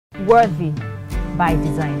Worthy by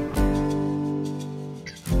design.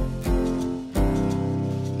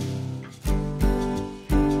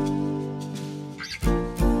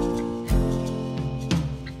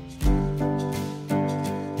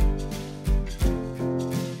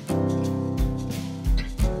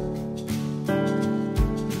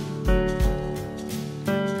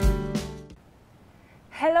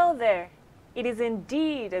 Hello there. It is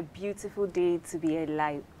indeed a beautiful day to be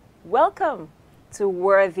alive. Welcome to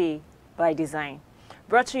Worthy by Design,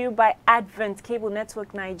 brought to you by Advent Cable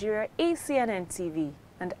Network Nigeria, ACNNTV,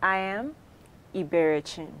 and I am Ibere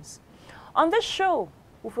Chims. On this show,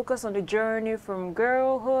 we'll focus on the journey from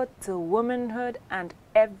girlhood to womanhood and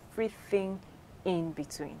everything in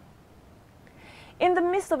between. In the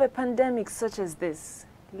midst of a pandemic such as this,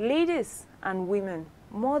 ladies and women,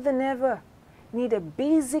 more than ever, need a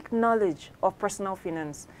basic knowledge of personal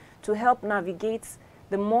finance to help navigate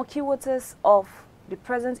the murky waters of the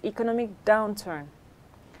present economic downturn.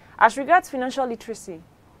 As regards financial literacy,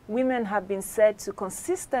 women have been said to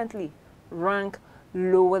consistently rank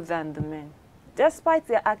lower than the men, despite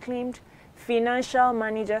their acclaimed financial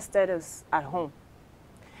manager status at home.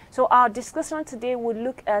 So our discussion today would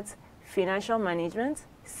look at financial management,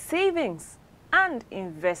 savings, and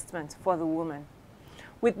investment for the woman.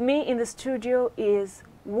 With me in the studio is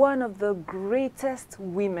one of the greatest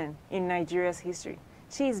women in Nigeria's history.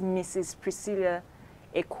 She is Mrs. Priscilla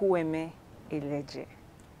Ekwueme Eleje.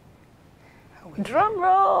 Drum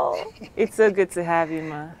roll! It's so good to have you,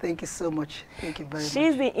 ma. Thank you so much. Thank you very much.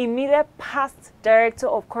 She's the immediate past director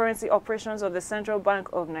of currency operations of the Central Bank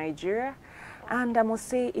of Nigeria. And I must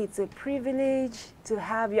say it's a privilege to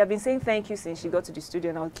have you. I've been saying thank you since she got to the studio,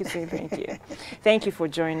 and I'll keep saying thank you. Thank you for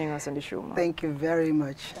joining us on the show, ma. Thank you very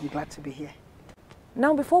much. I'm glad to be here.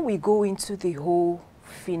 Now, before we go into the whole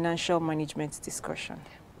financial management discussion,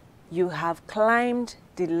 you have climbed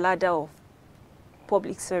the ladder of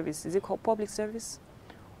public service. Is it called public service?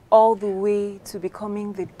 All the way to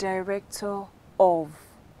becoming the director of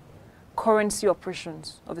currency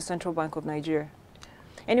operations of the Central Bank of Nigeria.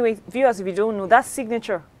 Anyway, viewers, if you don't know, that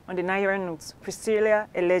signature on the Nigerian notes, Priscilla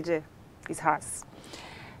Eleje, is hers.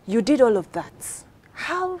 You did all of that.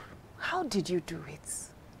 How did you do it?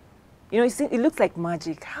 You know, it looks like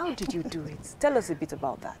magic. How did you do it? Tell us a bit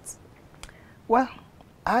about that. Well,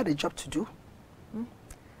 I had a job to do,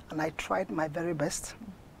 and I tried my very best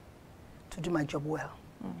to do my job well.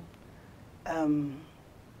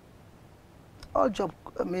 All job,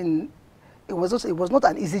 I mean, it was not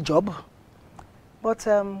an easy job, but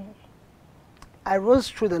I rose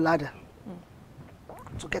through the ladder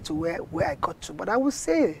to get to where I got to. But I would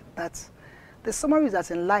say that the summary is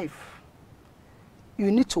that in life, you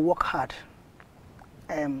need to work hard.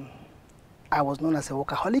 I was known as a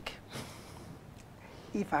workaholic.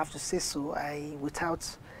 If I have to say so,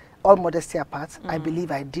 without all modesty apart, I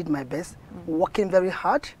believe I did my best, working very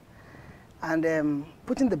hard and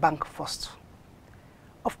putting the bank first.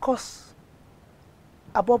 Of course,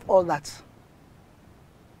 above all that,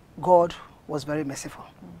 God was very merciful,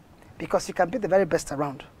 because you can be the very best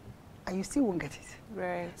around and you still won't get it.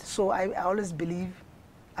 Right. So I've always believed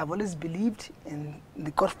in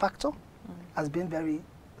the God factor as being very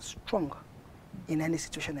strong in any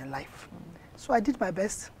situation in life. So I did my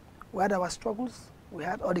best. We had our struggles, we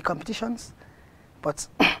had all the competitions, but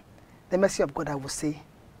the mercy of God, I would say,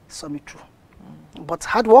 saw me through. But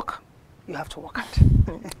hard work, you have to work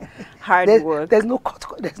hard. Hard work. There's no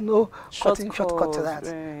shortcut to that.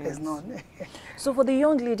 Right. There's none. So for the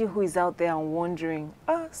young lady who is out there and wondering,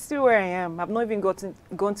 still where I am, I've not even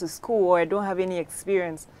gone to school, or I don't have any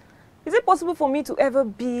experience, is it possible for me to ever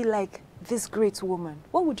be like this great woman?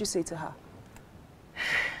 What would you say to her?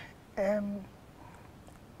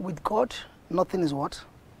 With God, nothing is what?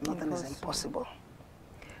 Nothing is impossible.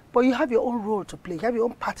 But you have your own role to play. You have your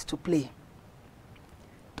own part to play.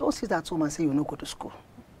 Don't sit at home and say you will not go to school.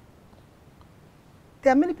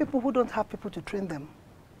 There are many people who don't have people to train them.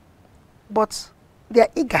 But they are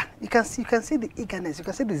eager. You can see the eagerness. You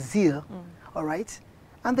can see the zeal. All right?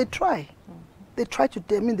 And they try. They try to,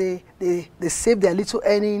 I mean, they save their little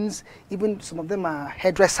earnings. Even some of them are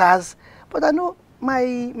hairdressers. But I know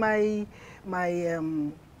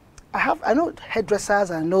I know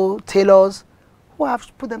hairdressers, I know tailors who have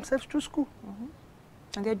put themselves through school.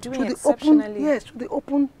 And they're doing exceptionally. Yes, to the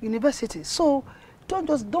open university. So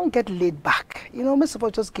don't get laid back. You know, most of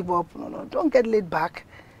us just give up. No, don't get laid back.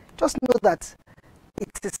 Just know that it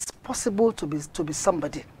is possible to be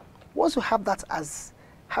somebody. Once you have that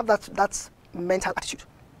mental attitude,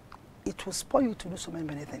 it will spur you to do so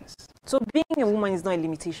many things. So being a woman is not a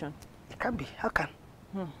limitation? It can be. How can?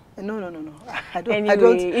 No. I don't.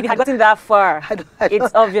 Anyway, it had gotten that far.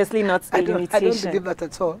 It's obviously not a limitation. I don't believe that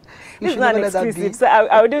at all. It's not an exclusive, so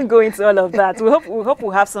I wouldn't go into all of that. We hope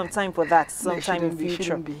we'll have some time for that sometime in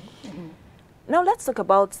future. Now let's talk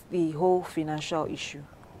about the whole financial issue.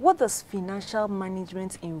 What does financial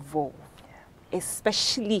management involve,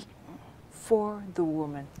 especially for the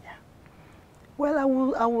woman? Well,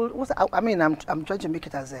 I'm trying to make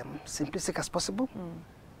it as simplistic as possible.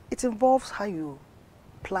 It involves how you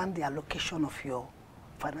plan the allocation of your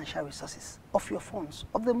financial resources, of your funds,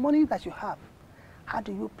 of the money that you have. How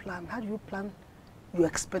do you plan your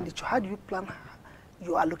expenditure? How do you plan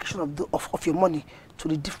your allocation of your money to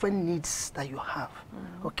the different needs that you have?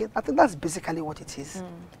 Okay, I think that's basically what it is.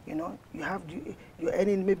 You know, you're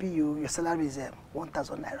earning, maybe your salary is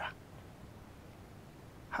 1,000 naira.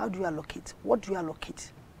 How do you allocate? What do you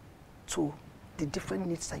allocate to the different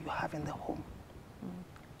needs that you have in the home?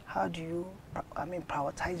 How do you,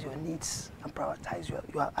 prioritize your needs and prioritize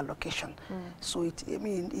your allocation? So it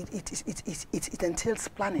entails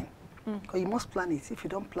planning. Because you must plan it. If you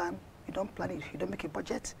don't plan it, if you don't make a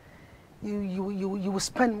budget, you will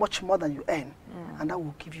spend much more than you earn, and that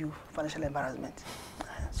will give you financial embarrassment.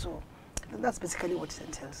 So that's basically what it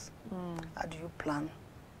entails. How do you plan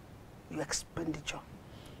your expenditure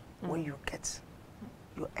when you get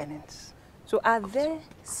your earnings? So are there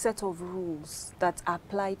set of rules that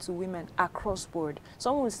apply to women across board?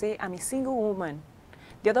 Someone will say, I'm a single woman.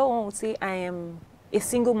 The other one will say, I am a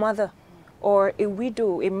single mother or a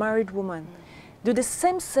widow, a married woman. Do the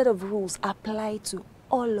same set of rules apply to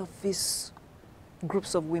all of these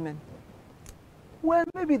groups of women? Well,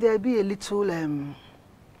 maybe there'll be a little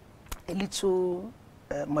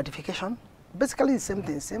modification. Basically the same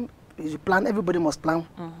thing. You plan, everybody must plan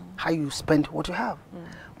how you spend what you have.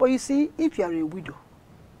 But you see, if you are a widow,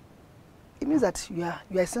 it means that you are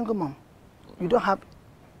a single mom. You don't have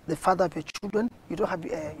the father of your children, you don't have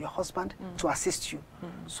your husband to assist you.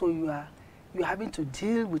 So you're having to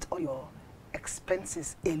deal with all your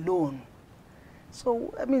expenses alone.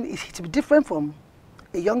 So, I mean, it will be different from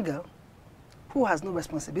a young girl who has no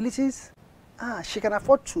responsibilities. She can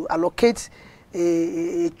afford to allocate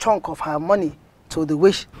a chunk of her money to the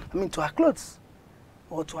wish, to her clothes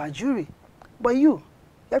or to her jewelry. But you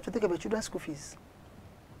have to think of your children's school fees.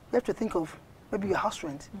 You have to think of maybe your house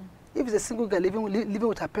rent. If it's a single girl living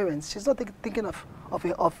with her parents, she's not thinking of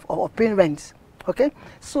paying rent. Okay,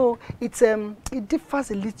 so it differs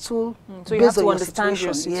a little. So you have to understand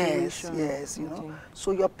your situation. Yes, you know.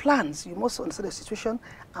 So your plans, you must understand the situation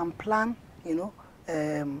and plan,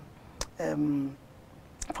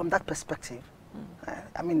 from that perspective.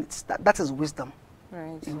 That is wisdom.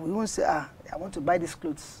 Right. We won't say, I want to buy these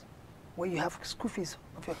clothes when you have school fees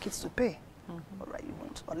of your kids to pay. All right, you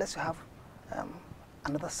won't, unless you have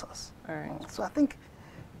another source. All right. So I think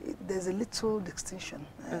there's a little distinction.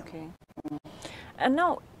 Okay. And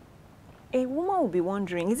now, a woman will be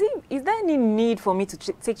wondering, is there any need for me to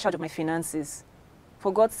take charge of my finances?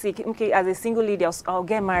 For God's sake, okay, as a single lady, I'll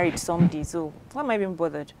get married someday, so why am I being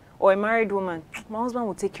bothered? Or a married woman, my husband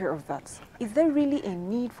will take care of that. Is there really a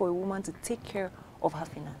need for a woman to take care of her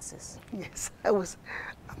finances? Yes,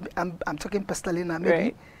 I'm talking personally now, maybe.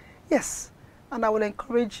 Right. Yes, and I will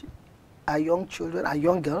encourage our young children, our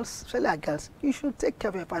young girls, especially our girls, you should take care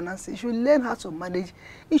of your finances. You should learn how to manage.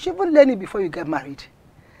 You should even learn it before you get married.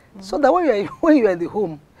 So that when you are in the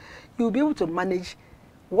home, you'll be able to manage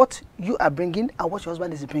what you are bringing and what your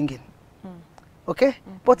husband is bringing. Okay?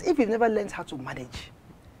 But if you've never learned how to manage,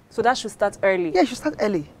 so that should start early. Yeah, you should start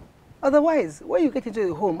early. Otherwise, when you get into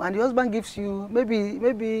the home and your husband gives you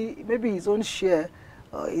maybe his own share,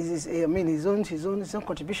 his own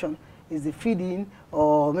contribution is the feeding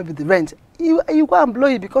or maybe the rent, you go and blow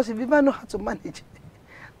it because you never know how to manage.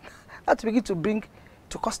 That begin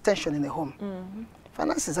to cause tension in the home.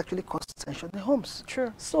 Finances actually cause tension in the homes.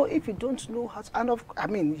 True. So if you don't know how to,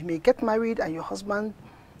 you may get married and your husband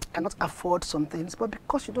cannot afford some things, but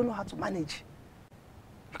because you don't know how to manage,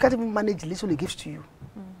 you can't even manage the little he gives to you.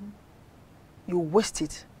 You waste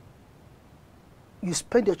it. You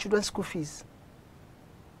spend your children's school fees.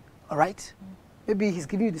 All right? Maybe he's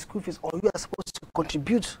giving you the school fees, or you are supposed to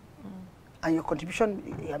contribute. And your contribution,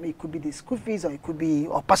 it could be the school fees, or it could be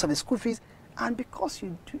part of the school fees. And because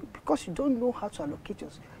you don't know how to allocate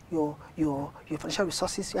your financial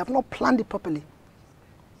resources, you have not planned it properly,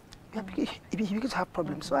 you begin to have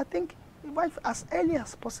problems. So I think as early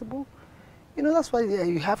as possible. That's why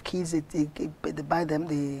you have kids, they buy them,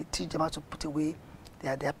 they teach them how to put away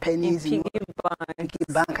their pennies in piggy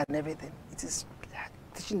bank and everything. It is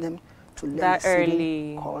teaching them to learn that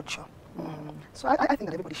early culture. So I think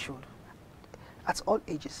that everybody should, at all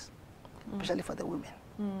ages, especially for the women.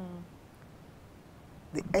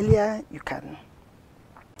 The earlier you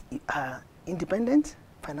are independent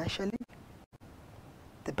financially,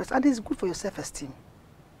 the better. And it's good for your self-esteem.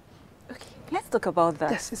 Okay, let's talk about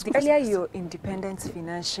that. Yes, it's the good earlier you're independent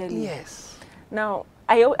financially. Yes. Now,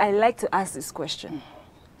 I like to ask this question.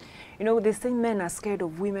 You know, they say men are scared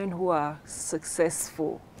of women who are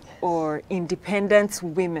successful or independent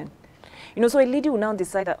women. You know, so a lady will now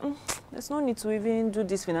decide that there's no need to even do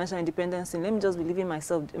this financial independence thing. Let me just be living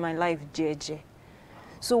my life JJ.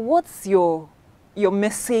 So what's your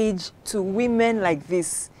message to women like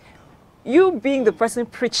this? You being the person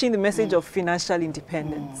preaching the message of financial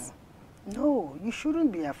independence. No, you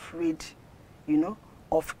shouldn't be afraid, you know,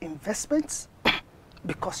 of investments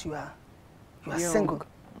because you are single.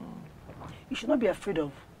 You should not be afraid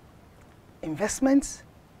of investments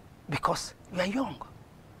because you are young.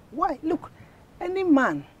 Why? Look, any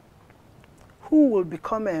man who will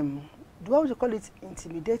become, do I call it,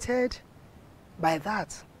 intimidated by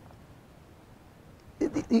that,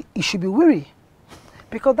 he should be weary.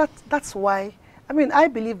 Because that's why, I mean, I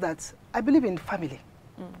believe in family.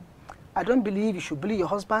 I don't believe you should bully your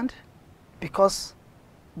husband because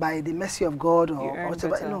by the mercy of God or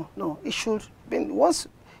whatever. No, it should be, once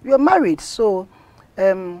you are married, so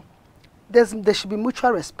there should be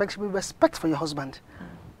mutual respect, should be respect for your husband.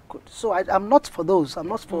 Good. So I'm not for those. I'm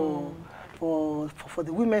not for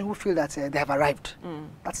the women who feel that they have arrived.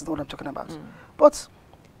 That's not what I'm talking about. But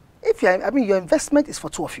if your investment is for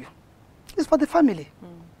two of you. It's for the family.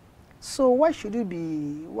 So why should you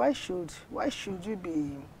be? Why shouldn't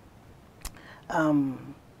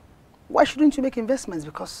you make investments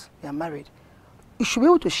because you are married? You should be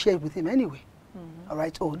able to share it with him anyway. All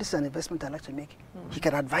right. Oh, this is an investment I'd like to make. He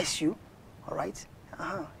can advise you. All right.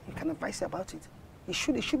 He can advise you about it. He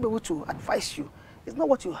should be able to advise you. It's not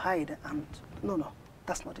what you hide. And no,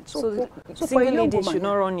 that's not it. So single ladies should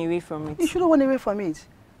not run away from it. You shouldn't run away from it.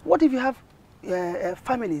 What if you have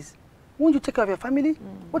families? Won't you take care of your family?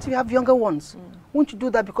 What if you have younger ones? Won't you do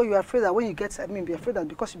that because you are afraid that when you get, be afraid that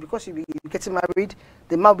because you be getting married,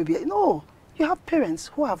 the man will be, no. You have parents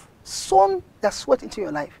who have sown their sweat into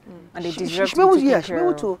your life. And they deserve to be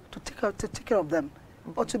able to take care of them.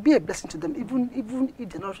 Or to be a blessing to them, even if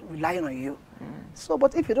they're not relying on you. So,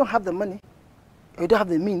 but if you don't have the money, or you don't have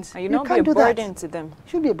the means, and you can't do that. Be a burden to them. You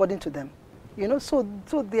should be a burden to them. You know, so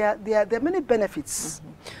there are many benefits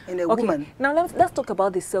in a woman. Now let's talk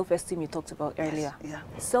about the self-esteem you talked about earlier. Yes, yeah.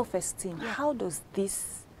 Self-esteem. Yeah.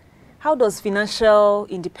 How does financial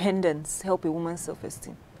independence help a woman's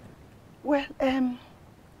self-esteem? Well,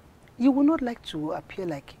 you would not like to appear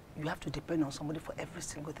like you have to depend on somebody for every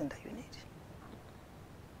single thing that you need.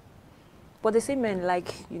 But they say men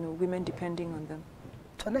like, women depending on them.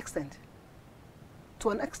 To an extent. To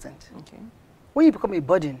an extent. Okay. When you become a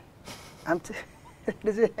burden, when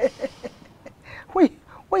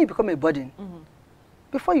you become a burden,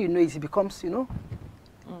 before you know it, it becomes,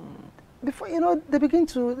 before,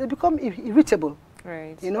 they become irritable.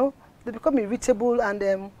 Right. They become irritable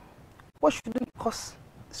and what shouldn't cause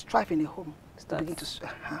strife in a home? Begin to,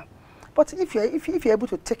 But if you're able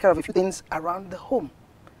to take care of a few things around the home,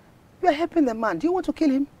 you are helping the man. Do you want to kill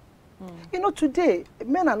him? Today,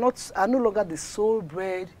 men are no longer the sole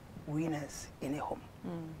bread winners in a home.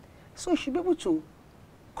 So you should be able to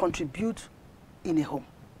contribute in a home.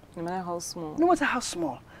 No matter how small. No matter how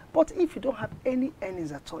small. But if you don't have any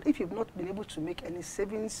earnings at all, if you've not been able to make any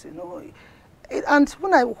savings, and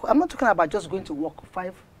when I'm not talking about just going to work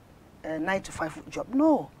 9 to 5 job.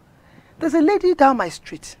 No. There's a lady down my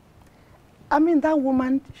street. I mean, that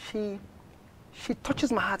woman, she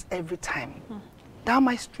touches my heart every time. Down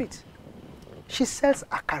my street. She sells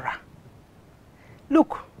akara.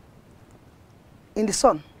 Look, in the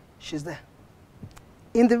sun, she's there.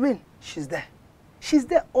 In the rain, she's there. She's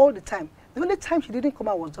there all the time. The only time she didn't come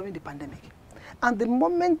out was during the pandemic. And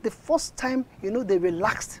the first time, they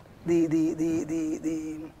relaxed the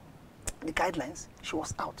guidelines, she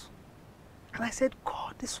was out. And I said,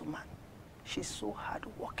 God, this woman, she's so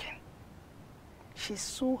hardworking. She's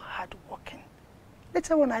so hardworking.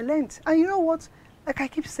 Later on, I learned. And you know what? Like I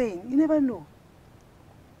keep saying, you never know.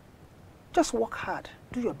 Just work hard.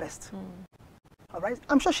 Do your best. All right?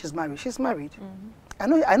 I'm sure she's married. She's married. I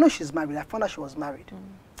know she's married. I found out she was married.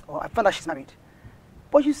 Or I found out she's married.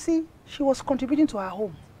 But you see, she was contributing to her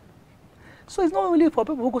home. So it's not only for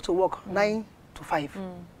people who go to work 9 to 5.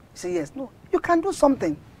 You say, yes, no. You can do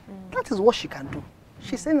something. That is what she can do.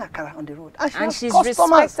 She's selling akara on the road. And she's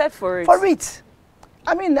respected for it.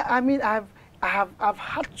 I mean, I've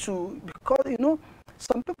had to, because,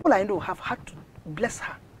 some people I know have had to bless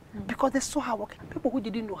her because they saw her working. People who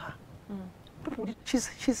didn't know her.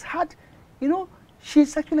 She's had,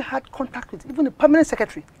 She's actually had contact with even the permanent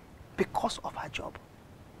secretary because of her job.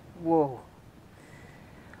 Whoa.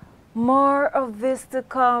 More of this to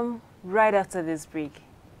come right after this break.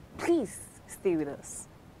 Please stay with us.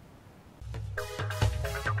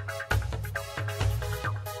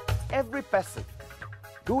 Every person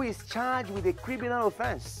who is charged with a criminal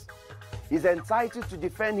offense is entitled to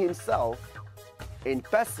defend himself in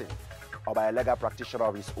person or by a legal practitioner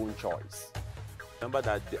of his own choice. Remember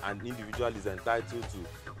that an individual is entitled to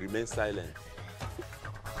remain silent.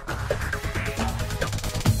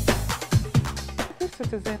 Every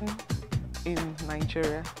citizen in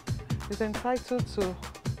Nigeria is entitled to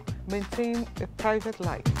maintain a private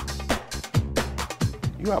life.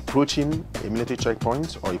 You are approaching a military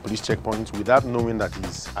checkpoint or a police checkpoint without knowing that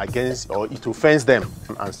it's against or it offends them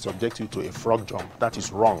and subject you to a frog jump. That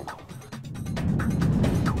is wrong.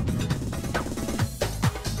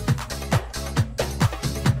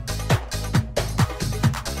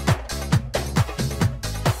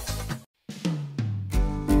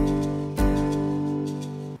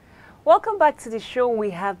 Welcome back to the show.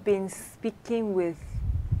 We have been speaking with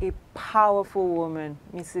a powerful woman,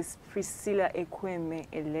 Mrs. Priscilla Ekweme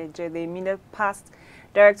Eleje, the immediate past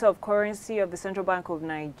Director of Currency of the Central Bank of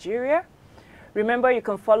Nigeria. Remember, you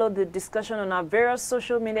can follow the discussion on our various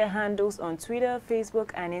social media handles on Twitter, Facebook,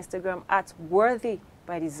 and Instagram at Worthy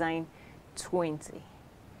by Design 20.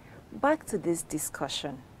 Back to this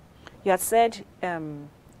discussion. You had said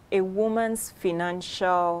a woman's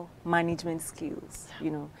financial management skills,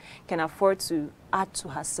 can afford to add to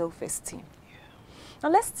her self-esteem. Now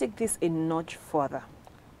let's take this a notch further.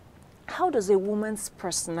 How does a woman's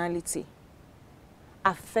personality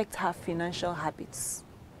affect her financial habits?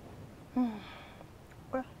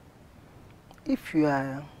 Well, if you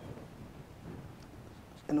are,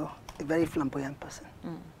 a very flamboyant person,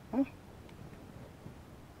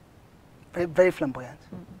 very, very flamboyant,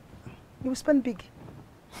 you will spend big.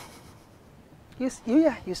 You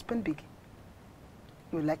spend big.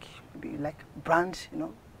 You like brand,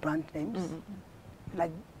 brand names.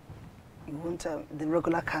 Like you won't. The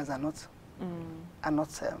regular cars are not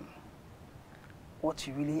what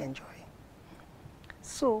you really enjoy.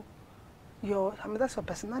 So that's your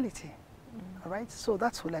personality, all right. So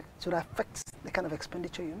that's what affects the kind of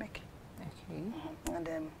expenditure you make. Okay.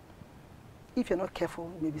 And if you're not careful,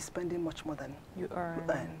 you may be spending much more than you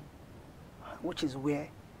earn, which is where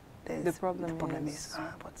the problem is.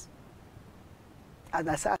 But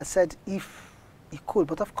as I said, if you could,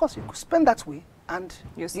 but of course you could spend that way, and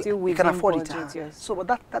you can afford budget, it. Yes. So,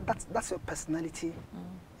 but that's your personality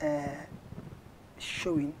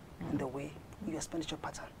showing in the way your expenditure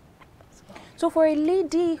pattern. So for a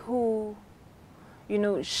lady who,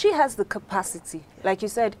 she has the capacity, like you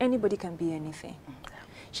said, anybody can be anything.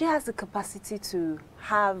 She has the capacity to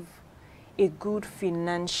have a good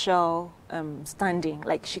financial standing,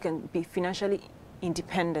 like she can be financially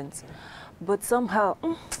independent, but somehow,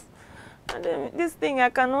 this thing, I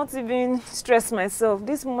cannot even stress myself.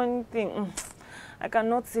 This money thing, I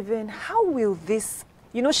cannot even. How will this,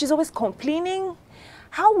 she's always complaining.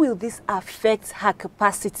 How will this affect her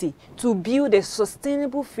capacity to build a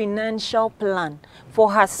sustainable financial plan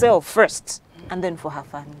for herself first and then for her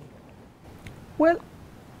family? Well,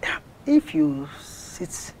 if you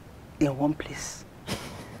sit in one place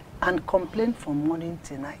and complain from morning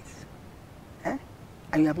till night, and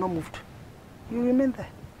you have not moved, you remain there.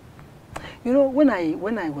 When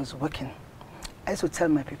I was working, I used to tell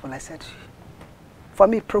my people, I said, for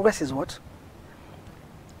me, progress is what?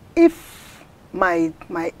 If my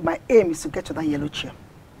aim is to get to that yellow chair,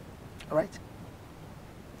 all right?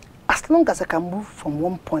 As long as I can move from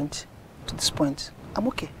one point to this point, I'm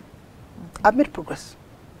okay. I've made progress.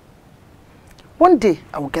 One day,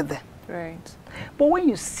 I will get there. Right. But when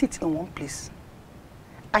you sit in one place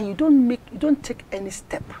and you don't take any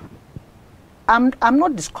step, I'm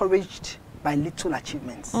not discouraged by little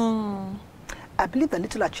achievements. I believe that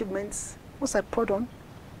little achievements, once I prod on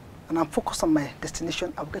and I'm focused on my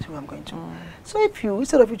destination, I'll get to where I'm going to. So if you,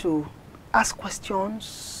 instead of you to ask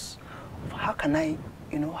questions, how can I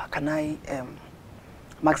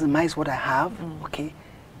maximize what I have, okay?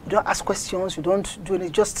 You don't ask questions, you don't do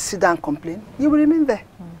anything, just sit down and complain, you will remain there.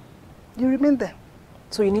 You remain there.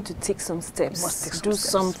 So you need to take some steps, you must take some do steps.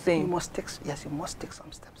 something. You must take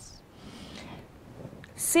some steps.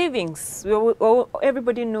 Savings.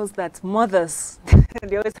 Everybody knows that mothers,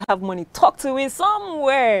 they always have money tucked away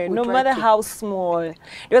somewhere, no matter how small. They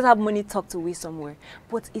always have money tucked away somewhere.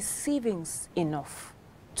 But is savings enough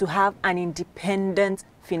to have an independent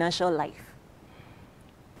financial life?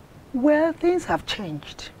 Well, things have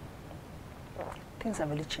changed. Things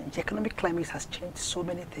have really changed. The economic climate has changed so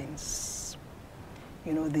many things.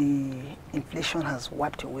 you know, the inflation has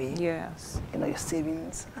wiped away, Yes. you know, your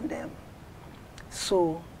savings, and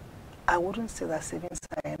so I wouldn't say that savings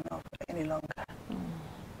are enough any longer.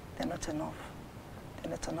 They're not enough.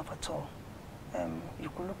 They're not enough at all. You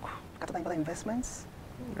could look at other investments,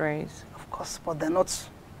 Right. of course, but they're not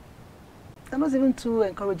even too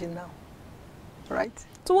encouraging now, right?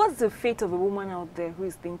 So what's the fate of a woman out there who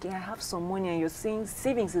is thinking, I have some money, and you're saying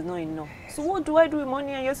savings is not enough? So what do I do with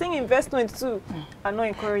money? And you're saying investment too are not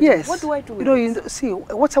encouraging. Yes. What do I do with You see,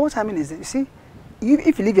 what I mean is, you see,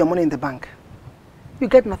 if you leave your money in the bank, you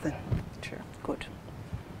get nothing. True. Good.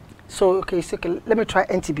 So, okay, you say, okay, let me try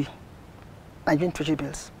NTB, Nigerian Treasury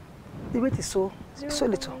Bills. The rate is so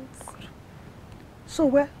little. Good. So,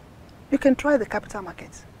 well, you can try the capital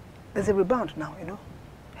market. There's a rebound now, you know.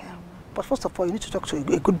 But first of all, you need to talk to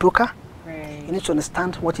a good broker. Right. You need to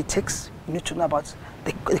understand what it takes. You need to know about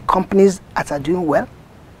the companies that are doing well.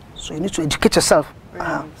 So you need to educate yourself.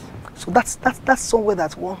 Right. So that's somewhere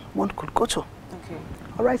that one could go to. Okay.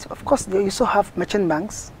 All right. Of course, you also have merchant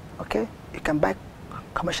banks. Okay. You can buy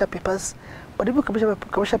commercial papers, but even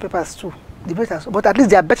commercial papers too. But at least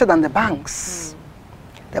they are better than the banks.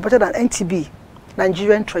 They're better than NTB,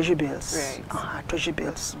 Nigerian Treasury Bills. Right. Treasury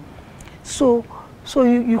Bills. So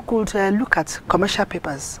you could look at commercial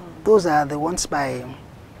papers. Those are the ones by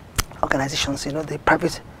organizations, you know, the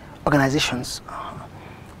private organizations.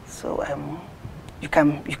 So you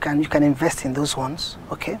can invest in those ones.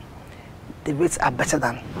 Okay, the rates are better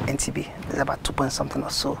than NTB. There's about 2 point something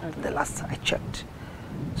or so. The last I checked.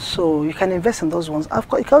 So you can invest in those ones. Of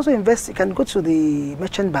course, you can also invest. You can go to the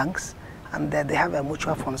merchant banks, and they have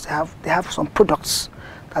mutual funds. They have some products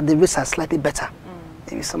that the rates are slightly better.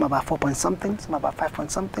 Maybe some about 4 point something, some about 5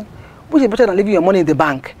 point something, which is better than leaving your money in the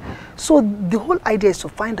bank. So the whole idea is to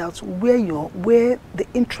find out where the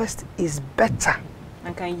interest is better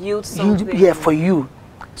And can yield something. yeah, for you.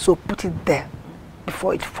 So put it there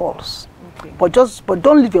before it falls. Okay. But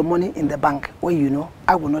don't leave your money in the bank where you know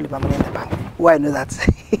I will not leave my money in the bank. Why I know that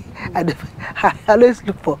I always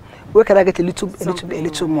look for where can I get a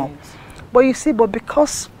little more. Right. But you see,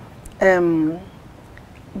 because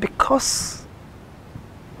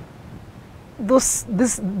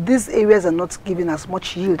these areas are not giving as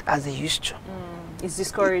much yield as they used to. It's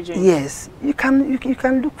discouraging. Yes, you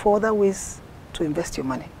can look for other ways to invest your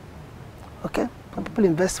money. Okay, some people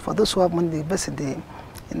invest. For those who have money, they invest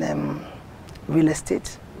in real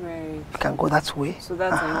estate. Right. You can go that way. So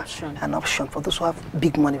that's an option. An option for those who have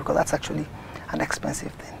big money, because that's actually an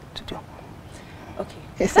expensive thing to do. Okay.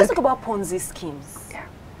 Yes, Let's talk about Ponzi schemes. Yeah.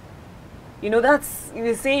 You know, that's,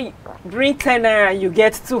 you say, bring 10 naira, you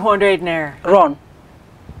get 200 naira. Run.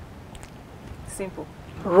 Simple.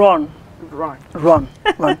 Run. Run.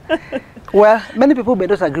 Well, many people may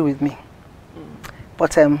not agree with me,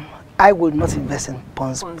 but I will not invest in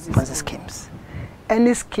Ponzi schemes.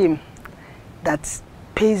 Any scheme that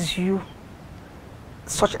pays you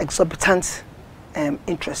such exorbitant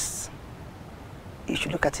interests, you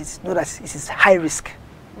should look at it. Know that it is high risk.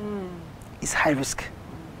 It's high risk.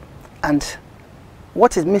 And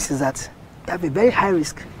what it means is that you have a very high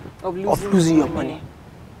risk of losing your money.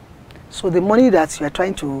 So the money that you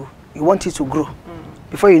want it to grow,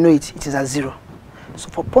 before you know it, it is at zero. So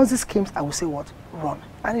for Ponzi schemes, I will say what? Run.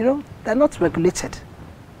 And you know, they're not regulated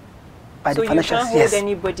by the financial. So you can't hold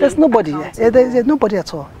anybody. There's nobody. There's nobody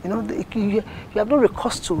at all. You know, you have no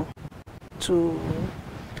recourse to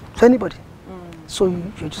anybody. So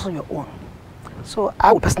you're just on your own. So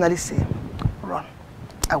I would personally say, run.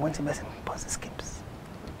 I won't invest in Ponzi schemes.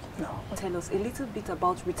 No. Tell us a little bit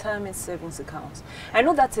about retirement savings accounts. I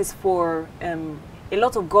know that is for a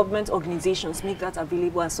lot of government organizations make that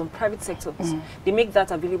available, and some private sectors, they make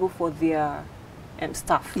that available for their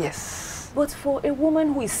staff. Yes. But for a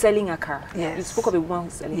woman who is selling a car, yes. You spoke of a woman who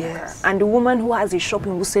is selling a car, Yes. and the woman who has a shop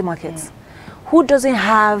in Wuse Market, who doesn't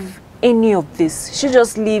have any of this. She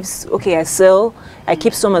just leaves, okay, I sell, I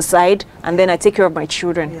keep some aside, and then I take care of my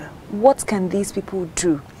children. Yeah. What can these people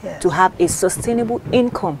do Yes. to have a sustainable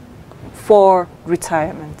income for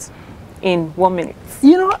retirement? In 1 minute.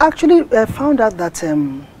 You know, actually, I found out that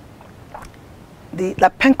the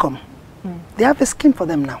Pencom, they have a scheme for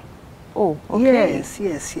them now. Oh, okay. Yes.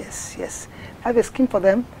 I have a scheme for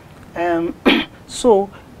them. So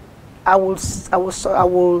I will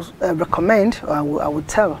recommend, or I will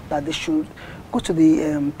tell that they should go to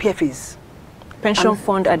the PFAs, Pension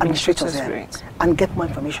Fund Administrators, right, and get more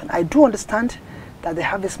information. I do understand that they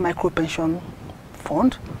have this micro pension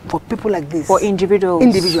fund for people like this. For individuals?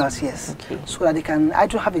 Individuals, yes. Okay. So that they can, I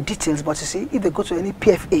don't have the details, but you see, if they go to any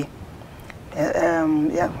PFA,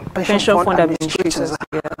 Pension Fund Administrators,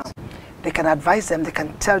 yes. they can advise them, they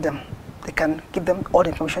can tell them, they can give them all the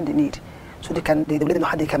information they need, so they really know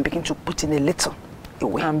how they can begin to put in a little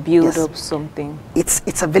away and build up something.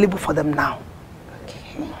 It's available for them now.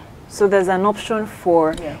 Okay. So there's an option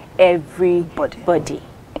for everybody.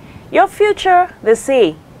 Your future, they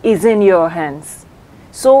say, is in your hands.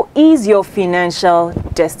 So is your financial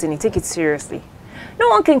destiny. Take it seriously. No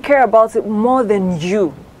one can care about it more than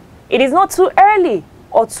you. It is not too early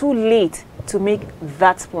or too late to make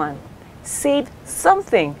that plan. Save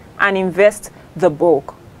something and invest the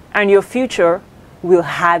bulk, and your future will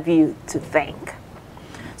have you to thank.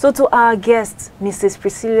 So to our guest, Mrs.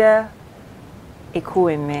 Priscilla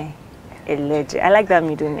Ekwueme Eleje. I like that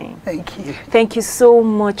middle name. Thank you. Thank you so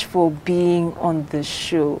much for being on the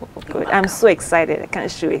show. Good. I'm so excited. I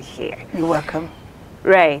can't show it here. You're welcome.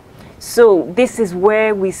 Right. So this is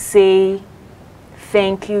where we say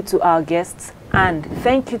thank you to our guests and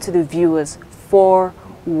thank you to the viewers for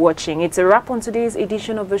watching. It's a wrap on today's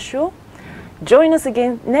edition of the show. Join us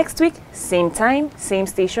again next week, same time, same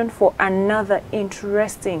station, for another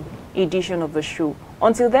interesting edition of the show.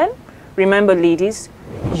 Until then, remember, ladies,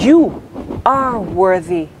 you are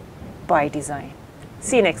worthy by design.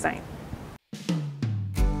 See you next time.